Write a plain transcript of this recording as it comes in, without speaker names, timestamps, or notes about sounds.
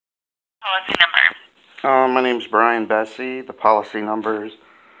Policy number. My name's Brian Bessey. The policy number is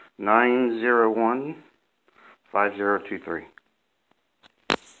 901-5023.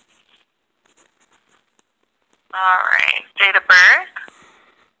 Alright. Date of birth?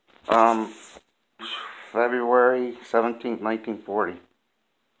 February 17th, 1940. Who's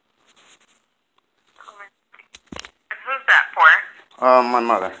that for? My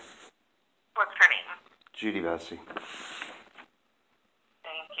mother, What's her name? Judy Bessey.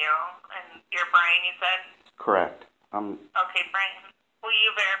 Thank you. And you're Brian, you said? Correct. Okay, Brian. Will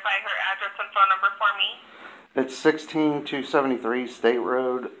you verify her address and phone number for me? It's 16273 State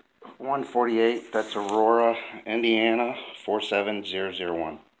Road 148. That's Aurora, Indiana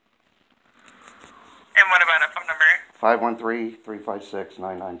 47001. And what about a phone number?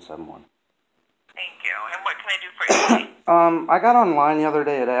 513-356-9971. Thank you. And what can I do for you? I got online the other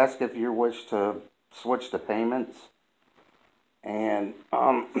day. It asked if you wish to switch the payments. And,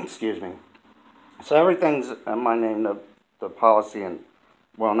 excuse me. So everything's in my name, the policy, and,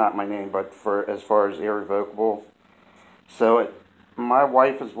 well, not my name, but for as far as irrevocable. So my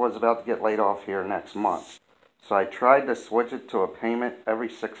wife was about to get laid off here next month. So I tried to switch it to a payment every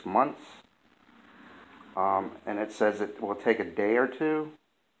 6 months. And it says it will take a day or two.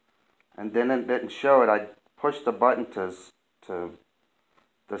 And then it didn't show it. I pushed the button to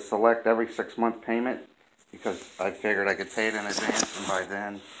select every 6 month payment because I figured I could pay it in advance, and by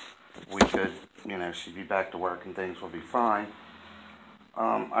then we could, you know, she'd be back to work and things will be fine.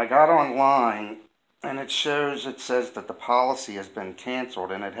 I got online and it says that the policy has been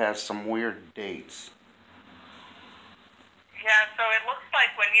canceled, and it has some weird dates. Yeah, so it looks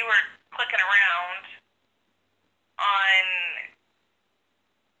like when you were clicking around on,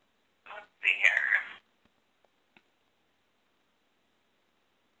 let's see here.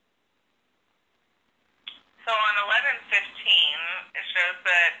 So on 11/15, it shows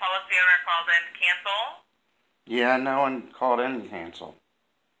that policy owner called in to cancel. Yeah, no one called in and canceled.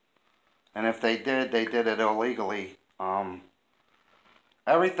 And if they did it illegally.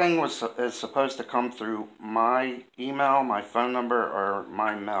 Everything is supposed to come through my email, my phone number, or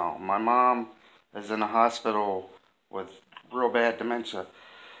my mail. My mom is in the hospital with real bad dementia.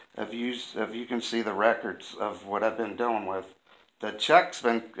 If you can see the records of what I've been dealing with,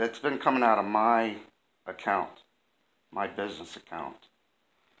 it's been coming out of my account, my business account.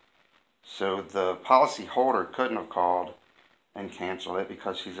 So the policy holder couldn't have called and canceled it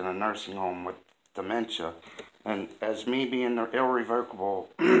because she's in a nursing home with dementia. And as me being the irrevocable,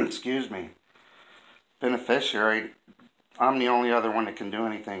 excuse me, beneficiary, I'm the only other one that can do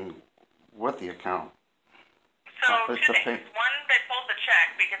anything with the account. So two things. One, they pulled the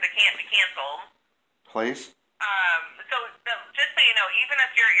check because it can't be canceled. Please? Just so you know, even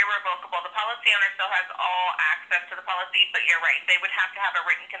if you're irrevocable, the policy owner still has all access to the policy, but you're right, they would have to have a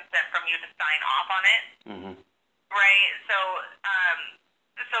written consent from you to sign off on it. Mm-hmm. Right? So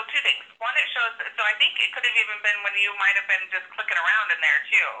two things. One, it shows, so I think it could have even been when you might have been just clicking around in there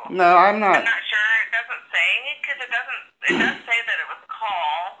too. No, I'm not. I'm not sure. It doesn't say, because it does say that it was a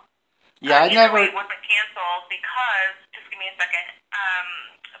call. Yeah, I never. It wasn't canceled because, just give me a second,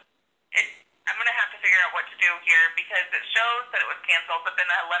 I'm going to have to figure out what to do here because it shows that it was canceled, but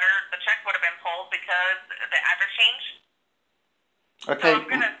then the check would have been pulled because the address changed. Okay. So I'm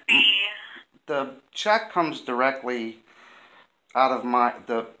going to see. The check comes directly out of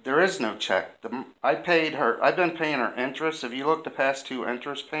there is no check. I've been paying her interest. If you look the past 2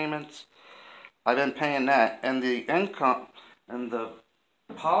 interest payments, I've been paying that. And the income and the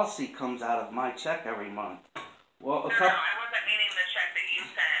policy comes out of my check every month. Well, No, I wasn't meaning the check that you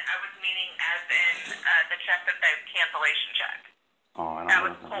sent. I was meaning as in the check the cancellation check. Oh, I don't that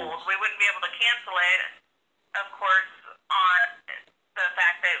know was pulled. We wouldn't be able to cancel it, of course, on the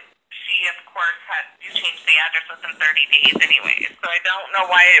fact that she, of course, you changed the address within 30 days anyways. So I don't know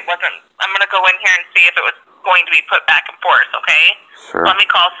why it wasn't. I'm going to go in here and see if it was going to be put back and forth, okay? Sure. Let me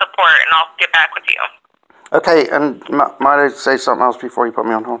call support and I'll get back with you. Okay, and might I say something else before you put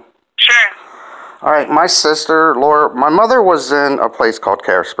me on hold? Sure. All right, my sister, Laura, my mother was in a place called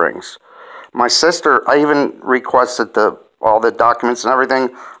Care Springs. My sister, I even requested all the documents and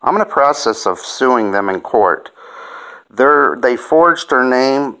everything. I'm in the process of suing them in court. They forged her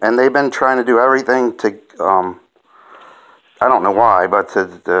name, and they've been trying to do everything to, I don't know why, but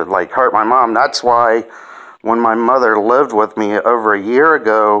to like hurt my mom. That's why when my mother lived with me over a year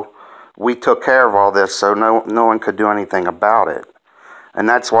ago, we took care of all this so no one could do anything about it. And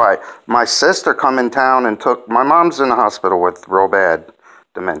that's why my sister come in town and my mom's in the hospital with real bad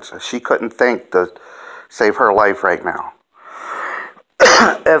dementia. She couldn't think to save her life right now.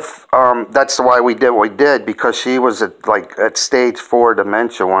 That's why we did what we did, because she was at stage 4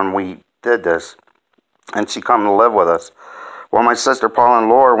 dementia when we did this, and she come to live with us. Well, my sister Paula and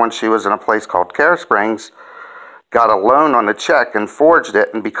Laura, when she was in a place called Care Springs, got a loan on the check and forged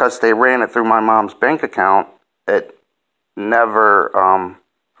it, and because they ran it through my mom's bank account, it never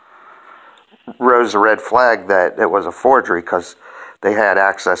rose a red flag that it was a forgery because they had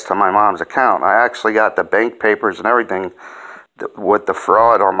access to my mom's account. I actually got the bank papers and everything with the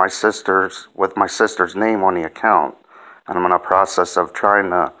fraud on with my sister's name on the account, and I'm in a process of trying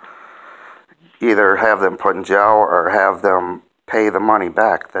to either have them put in jail or have them pay the money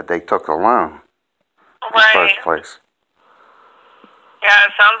back that they took the loan in the first place. Yeah,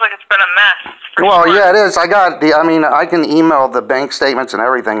 it sounds like it's been a mess. Well, sure. Yeah, it is. I can email the bank statements and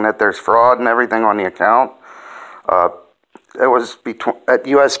everything that there's fraud and everything on the account. It was at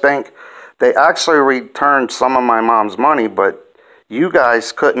U.S. Bank. They actually returned some of my mom's money, but you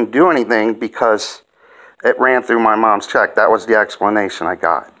guys couldn't do anything because it ran through my mom's check. That was the explanation I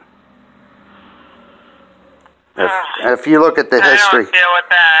got. If you look at the history... I don't deal with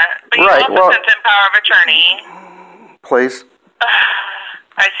that. But you also sent in power of attorney. Please.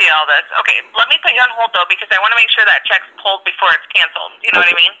 I see all this. Okay, let me put you on hold, though, because I want to make sure that check's pulled before it's canceled. You know what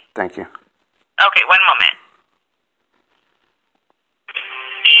I mean? Thank you. Okay, one moment.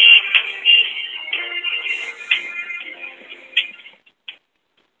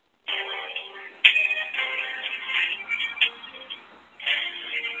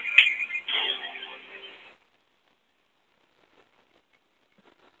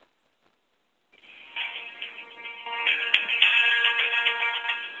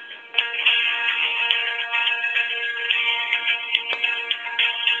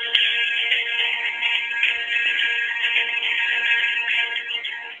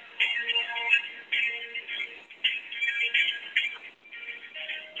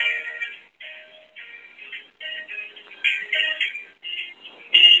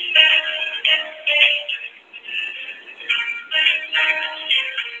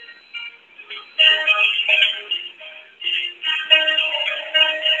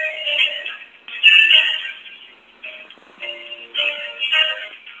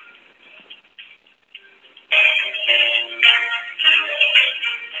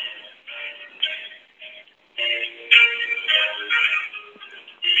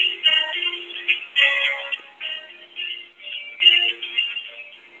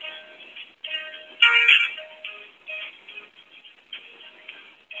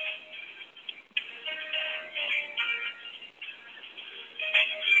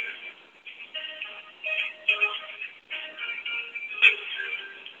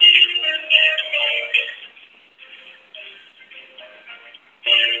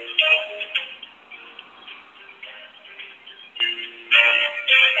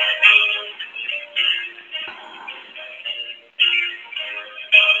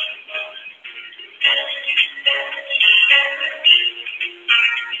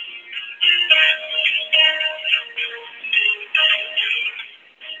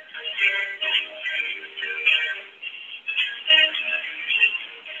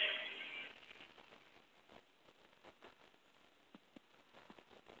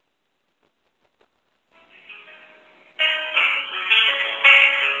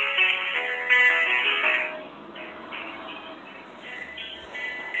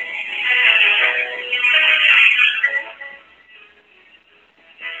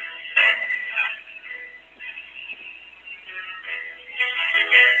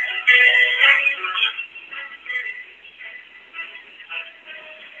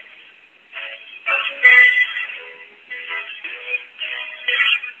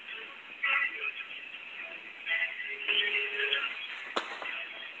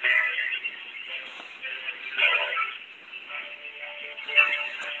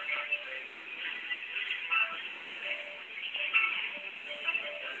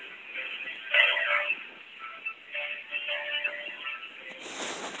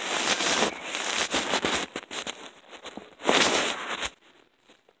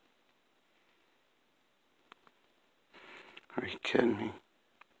 Are you kidding me?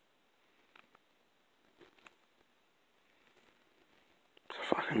 It's a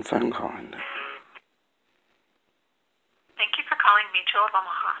fucking phone call in there. Thank you for calling Mutual of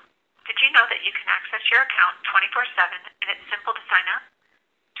Omaha. Did you know that you can access your account 24/7 and it's simple to sign up?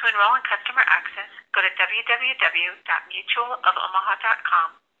 To enroll in customer access, go to www.mutualofomaha.com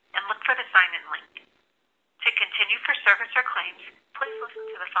and look for the sign-in link. To continue for service or claims, please listen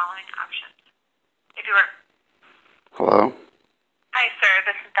to the following options. If you are... Hello? Hi, sir.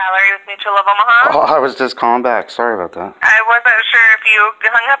 This is Valerie with Mutual of Omaha. Oh, I was just calling back. Sorry about that. I wasn't sure if you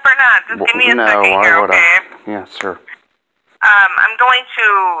hung up or not. Just give me a second here, okay? Yeah, sure. I'm going to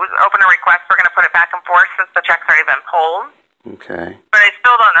open a request. We're going to put it back and forth since the check's already been pulled. Okay. But I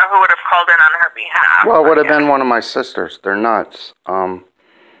still don't know who would have called in on her behalf. Well, it would have been one of my sisters. They're nuts.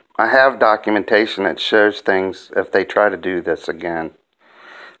 I have documentation that shows things if they try to do this again.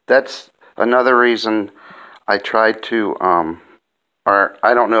 That's another reason I tried to, or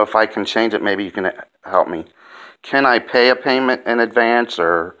I don't know if I can change it. Maybe you can help me. Can I pay a payment in advance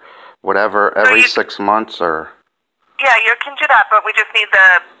or whatever every 6 months or? Yeah, you can do that, but we just need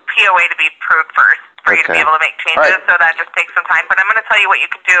the POA to be approved first for you to be able to make changes, so that just takes some time. But I'm going to tell you what you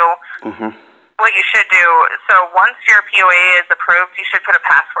can do, what you should do. So once your POA is approved, you should put a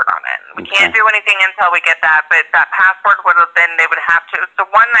password on it. We can't do anything until we get that, but that password would have been, they would have to. So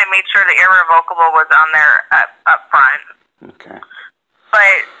one, I made sure the irrevocable was on there up front. Okay.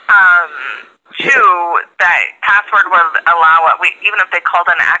 But two, that password would allow it. Even if they called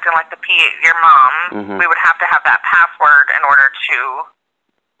in acting like your mom, we would have to have that password in order to.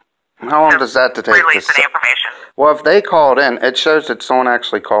 How long does that take? Release any information. Well, if they called in, it shows that someone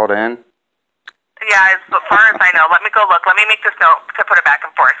actually called in. Yeah, as far as I know. Let me go look. Let me make this note to put it back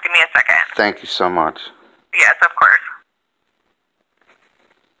and forth. Give me a second. Thank you so much. Yes, of course.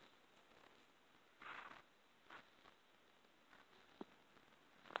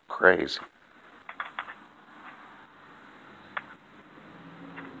 Crazy.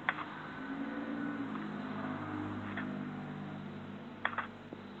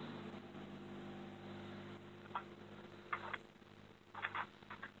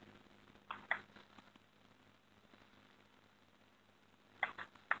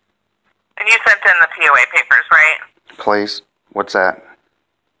 And you sent in the POA papers, right? Please? What's that?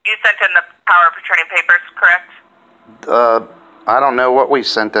 You sent in the power of attorney papers, correct? I don't know what we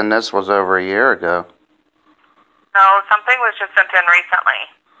sent in. This was over a year ago. No, something was just sent in recently.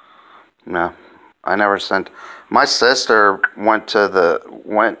 No, I never sent. My sister went to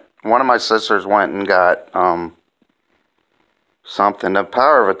one of my sisters went and got something. The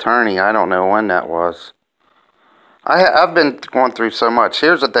power of attorney, I don't know when that was. I've been going through so much.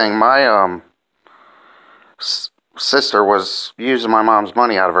 Here's the thing. My sister was using my mom's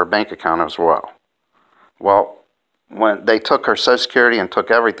money out of her bank account as well. Well, when they took her Social Security and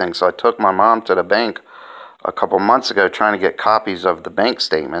took everything, so I took my mom to the bank a couple months ago trying to get copies of the bank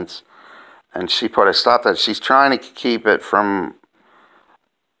statements, and she put a stop to it. She's trying to keep it from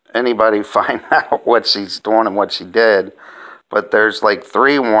anybody finding out what she's doing and what she did. But there's like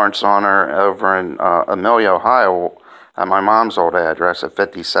 3 warrants on her over in Amelia, Ohio, at my mom's old address at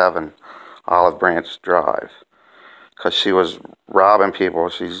 57 Olive Branch Drive. Because she was robbing people.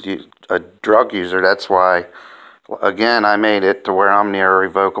 She's a drug user. That's why, again, I made it to where I'm near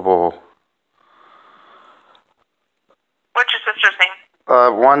irrevocable. What's your sister's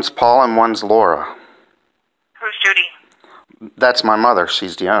name? One's Paul and one's Laura. Who's Judy? That's my mother.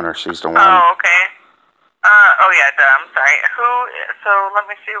 She's the owner. She's the one. Oh, okay. Oh yeah, I'm sorry. So let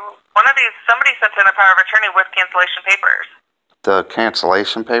me see. One of these, somebody sent in a power of attorney with cancellation papers. The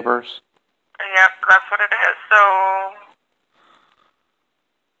cancellation papers? Yep, that's what it is. So.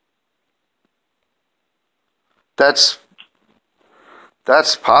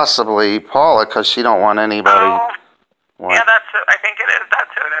 That's possibly Paula, because she don't want anybody. Oh, yeah, I think it is.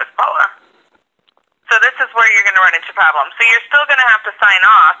 That's who it is, Paula. So this is where you're going to run into problems. So you're still going to have to sign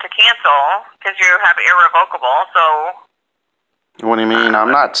off to cancel because you have irrevocable. So. What do you mean?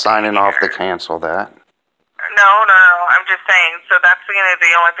 I'm not signing off to cancel that. No. I'm just saying. So that's the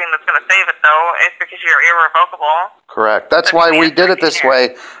only thing that's going to save it, though, is because you're irrevocable. Correct. That's why we did it this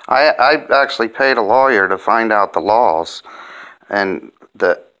way. I actually paid a lawyer to find out the laws, and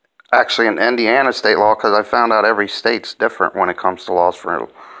actually in Indiana state law, because I found out every state's different when it comes to laws for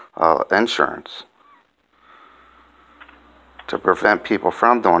insurance, to prevent people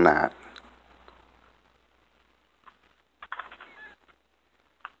from doing that.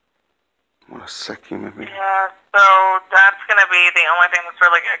 What a sick human being. Yeah, so that's going to be the only thing that's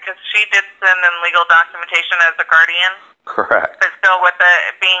really good, because she did send in legal documentation as a guardian. Correct. But still, with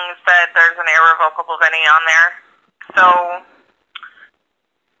it being said, there's an irrevocable Vinny on there. So,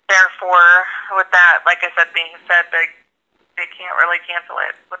 therefore, with that, like I said, being said, they can't really cancel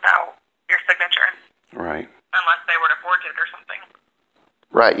it without your signature. Right. Unless they were to forge it or something.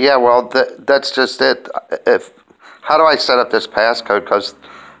 Right, yeah, well, that's just it. How do I set up this passcode? Because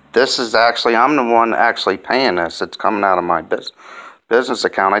this is actually, I'm the one actually paying this. It's coming out of my business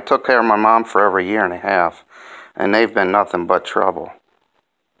account. I took care of my mom for over a year and a half, and they've been nothing but trouble.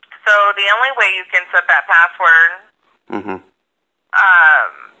 So the only way you can set that password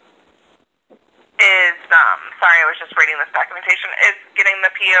is, sorry, I was just reading this documentation, is getting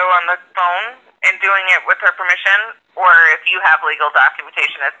the PO on the phone and doing it with her permission, or if you have legal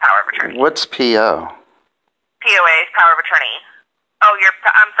documentation as power of attorney. What's PO? POA is power of attorney. Oh,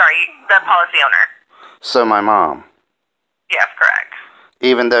 I'm sorry, the policy owner. So my mom. Yes, correct.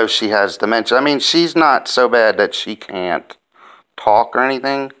 Even though she has dementia. I mean, she's not so bad that she can't talk or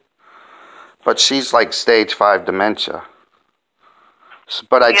anything, but she's like stage 5 dementia.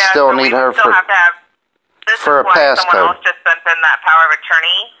 But I'd still need her for a passcode. Someone else just sent in that power of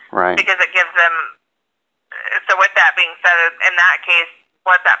attorney. Right. Because it gives them, so with that being said, in that case,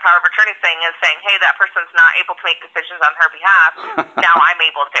 what that power of attorney is saying, hey, that person's not able to make decisions on her behalf, now I'm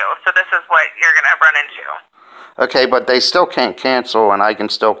able to. So this is what you're going to run into. Okay, but they still can't cancel, and I can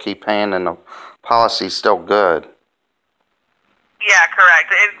still keep paying, and the policy's still good. Yeah,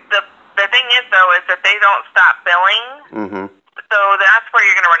 correct. The thing is, though, is that they don't stop billing. Mm-hmm. So that's where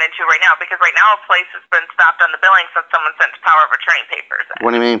you're going to run into right now, because right now a place has been stopped on the billing since someone sent power of attorney papers in.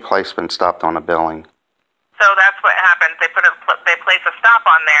 What do you mean place been stopped on the billing? So that's what happens. They place a stop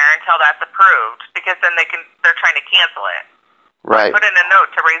on there until that's approved, because then they're trying to cancel it. Right. Put in a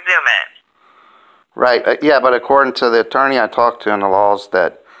note to resume it. Right. Yeah, but according to the attorney I talked to in the laws,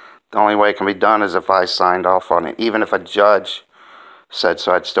 that the only way it can be done is if I signed off on it. Even if a judge said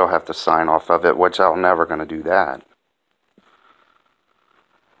so, I'd still have to sign off of it, which I'm never going to do that.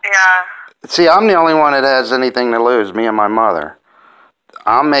 Yeah. See, I'm the only one that has anything to lose, me and my mother.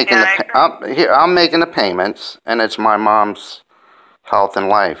 I'm making I'm making the payments, and it's my mom's health and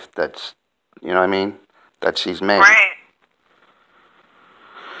life that's, you know what I mean, that she's made. Right.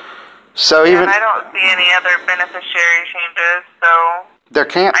 So even I don't see any other beneficiary changes, so there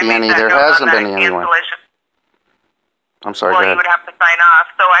can't be any. There hasn't been anyone. I'm sorry. Well, you would have to sign off.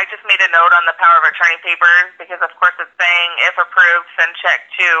 So I just made a note on the power of attorney papers because, of course, it's saying if approved, send check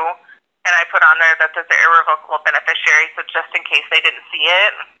to, and I put on there that there's an irrevocable beneficiary. So just in case they didn't see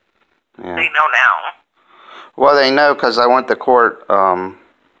it, they know now. Well, they know because I went to court. I'm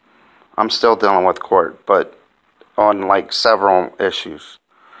still dealing with court, but on like several issues.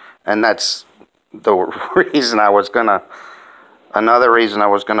 And that's the reason I was going to, another reason I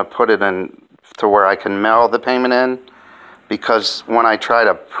was going to put it in to where I can mail the payment in, because when I try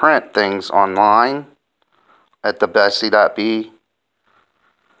to print things online at the Bessey.B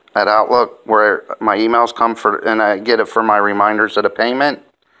at Outlook, where my emails come for, and I get it for my reminders of the payment,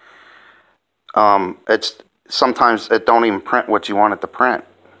 it's sometimes it don't even print what you want it to print.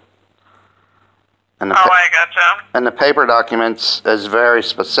 And I gotcha. And the paper documents is very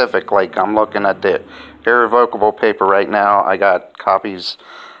specific. Like I'm looking at the irrevocable paper right now. I got copies.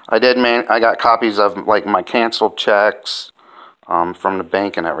 I got copies of like my canceled checks from the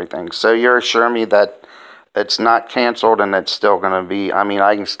bank and everything. So you're assuring me that it's not canceled and it's still going to be. I mean,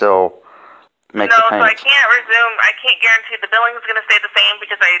 I can still make the payments. No, so I can't resume. I can't guarantee the billing is going to stay the same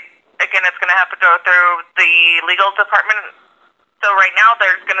because again, it's going to have to go through the legal department. So right now,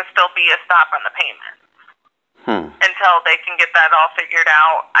 there's going to still be a stop on the payment until they can get that all figured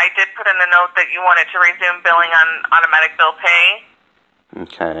out. I did put in a note that you wanted to resume billing on automatic bill pay.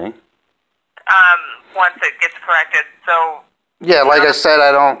 Okay. Once it gets corrected. So. Yeah, like I said,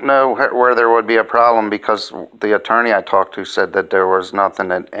 I don't know where there would be a problem because the attorney I talked to said that there was nothing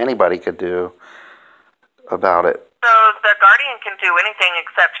that anybody could do about it. So the guardian can do anything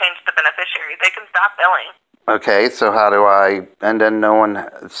except change the beneficiary. They can stop billing. Okay, so how do I, and then no one,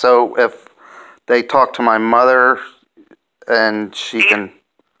 so if they talk to my mother and she can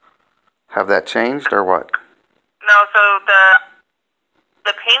have that changed or what? No, so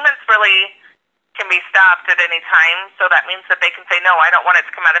the payments really can be stopped at any time, so that means that they can say, no, I don't want it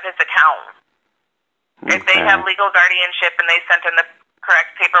to come out of his account. Okay. If they have legal guardianship and they sent in the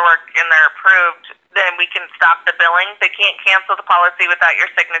correct paperwork and they're approved, then we can stop the billing. They can't cancel the policy without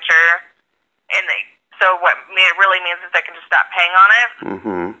your signature, and so what it really means is they can just stop paying on it.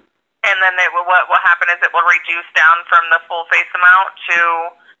 Mm-hmm. And then what will happen is it will reduce down from the full face amount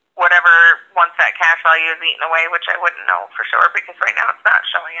to whatever once that cash value is eaten away, which I wouldn't know for sure because right now it's not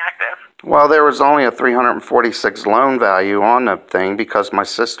showing active. Well, there was only a $346 loan value on the thing because my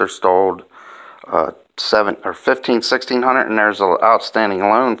sister stole $1,600, and there's an outstanding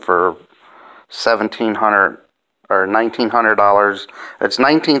loan for $1,700 or $1,900. It's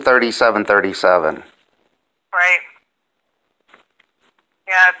 $1,937.37. Right.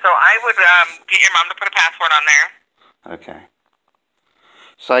 Yeah, so I would get your mom to put a password on there. Okay.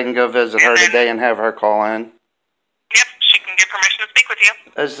 So I can go visit her today and have her call in? Yep, she can get permission to speak with you.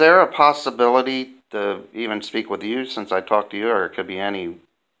 Is there a possibility to even speak with you since I talked to you, or it could be any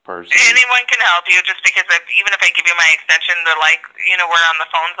person? Anyone can help you just because even if I give you my extension, we're on the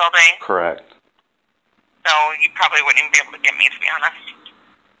phones all day. Correct. So you probably wouldn't even be able to get me, to be honest.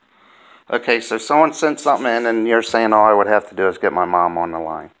 Okay, so someone sent something in, and you're saying all I would have to do is get my mom on the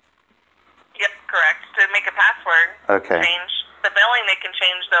line. Yep, correct. To make a password. Okay. Change. The billing they can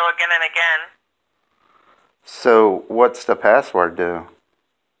change, though, again and again. So what's the password do?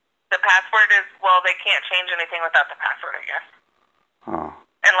 The password is, well, they can't change anything without the password, I guess. Oh.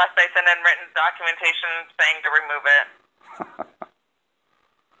 Unless they send in written documentation saying to remove it.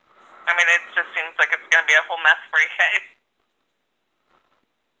 I mean, it just seems like it's going to be a whole mess for you guys.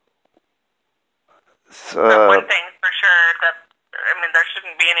 But one thing's for sure, that, I mean, there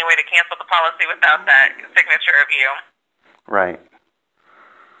shouldn't be any way to cancel the policy without that signature of you. Right.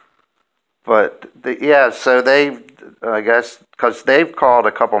 But, yeah, so they've, I guess, because they've called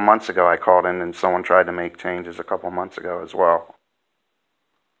a couple months ago. I called in and someone tried to make changes a couple months ago as well.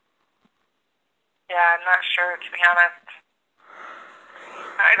 Yeah, I'm not sure, to be honest.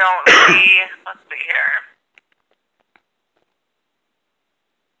 I don't see, let's see here.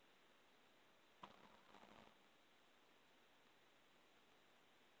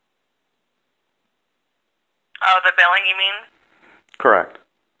 Oh, the billing, you mean? Correct.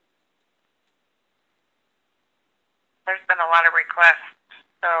 There's been a lot of requests,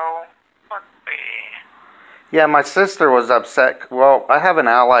 so let's see. Yeah, my sister was upset. Well, I have an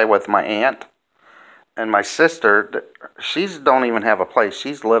ally with my aunt, and my sister, she don't even have a place.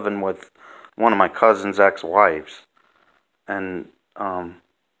 She's living with one of my cousin's ex-wives. And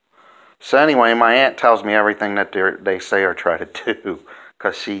so anyway, my aunt tells me everything that they say or try to do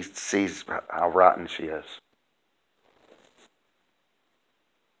because she sees how rotten she is.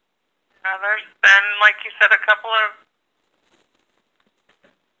 Now, there's been, like you said, a couple of,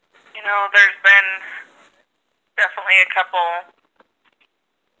 you know, there's been definitely a couple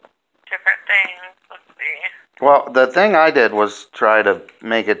different things. Let's see. Well, the thing I did was try to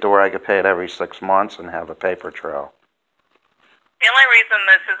make it to where I could pay it every 6 months and have a paper trail. The only reason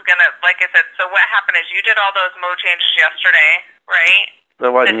this is going to, like I said, so what happened is you did all those mode changes yesterday, right? It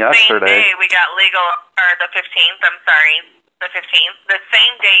wasn't yesterday. The same day we got legal, or the 15th, I'm sorry, the 15th. The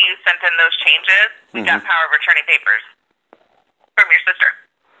same day you sent in those changes, we got power of attorney papers from your sister.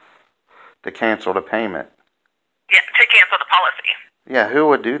 To cancel the payment. Yeah, to cancel the policy. Yeah, who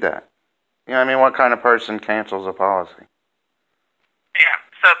would do that? You know what I mean? What kind of person cancels a policy? Yeah,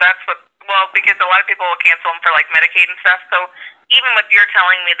 so that's what, well, because a lot of people will cancel them for, like, Medicaid and stuff. So even with your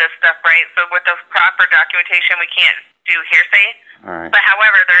telling me this stuff, right, so with the proper documentation, we can't do hearsay. All right. But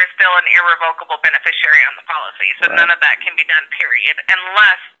however, there is still an irrevocable beneficiary on the policy. So Right. none of that can be done, period.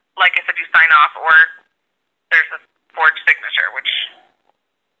 Unless, like I said, you sign off or there's a forged signature, which,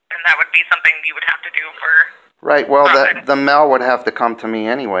 and that would be something you would have to do for... Right, well, the mail would have to come to me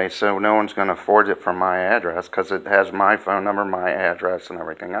anyway, so no one's going to forge it from my address because it has my phone number, my address, and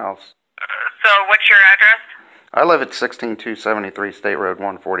everything else. So what's your address? I live at 16273 State Road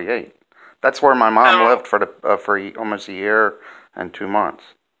 148. That's where my mom lived for almost a year and 2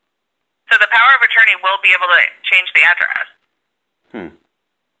 months. So the power of attorney will be able to change the address.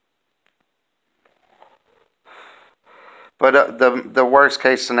 But the worst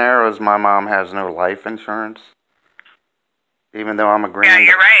case scenario is my mom has no life insurance, even though I'm agreeing. Yeah,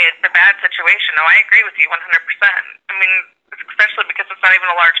 you're right. It's a bad situation. No, I agree with you 100%. I mean, especially because it's not even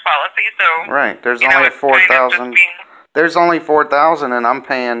a large policy, so... Right. There's only 4,000. There's only 4,000, and I'm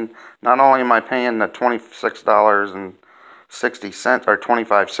paying, not only am I paying the $26.60 or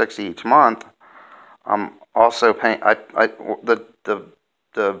 $25.60 each month, I'm also paying,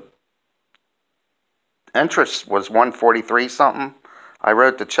 the interest was $143 something. I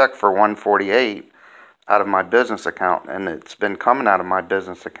wrote the check for $148 out of my business account, and it's been coming out of my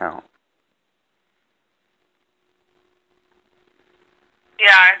business account.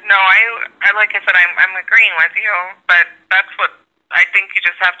 Yeah, no, I like I said, I'm agreeing with you, but that's what I think you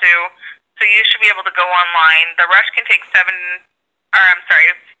just have to. So you should be able to go online. The rush can take 24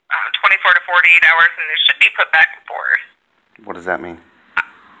 to 48 hours, and it should be put back and forth. What does that mean?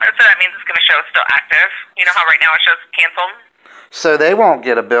 So that means it's going to show still active. You know how right now it shows canceled? So they won't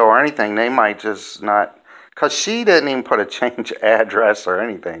get a bill or anything. They might just not, because she didn't even put a change address or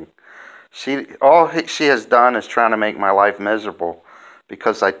anything. All she has done is trying to make my life miserable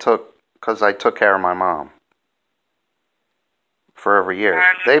because I took care of my mom for over years.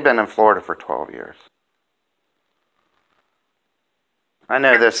 They've been in Florida for 12 years. I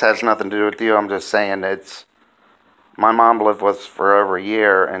know this has nothing to do with you. I'm just saying my mom lived with us for over a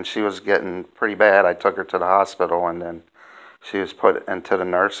year, and she was getting pretty bad. I took her to the hospital, and then she was put into the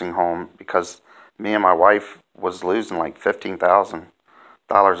nursing home because me and my wife was losing like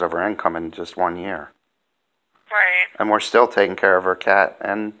 $15,000 of her income in just 1 year. Right. And we're still taking care of her cat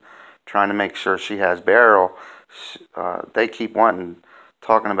and trying to make sure she has burial. They keep wanting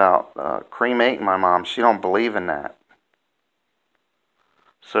talking about cremating my mom. She don't believe in that.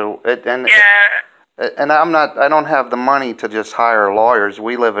 So and I don't have the money to just hire lawyers.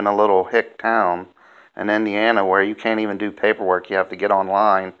 We live in a little hick town in Indiana where you can't even do paperwork. You have to get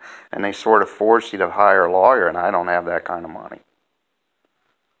online, and they sort of force you to hire a lawyer, and I don't have that kind of money.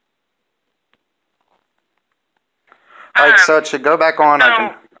 All right, so to go back on,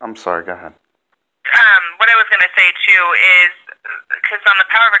 I'm sorry, go ahead. What I was going to say, too, is, because on the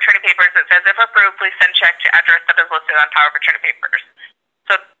power of attorney papers, it says, if approved, please send check to address that is listed on power of attorney papers.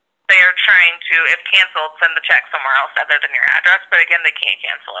 So they are trying to, if canceled, send the check somewhere else other than your address, but again, they can't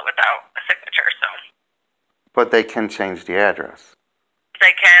cancel it without a signature, so. But they can change the address.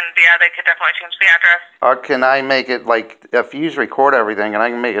 They can, yeah, they could definitely change the address. Can I make it, like, if you record everything, and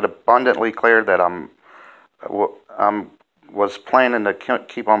I can make it abundantly clear that was planning to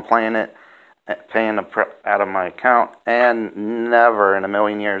keep on playing it, paying out of my account, and never in a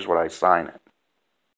million years would I sign it.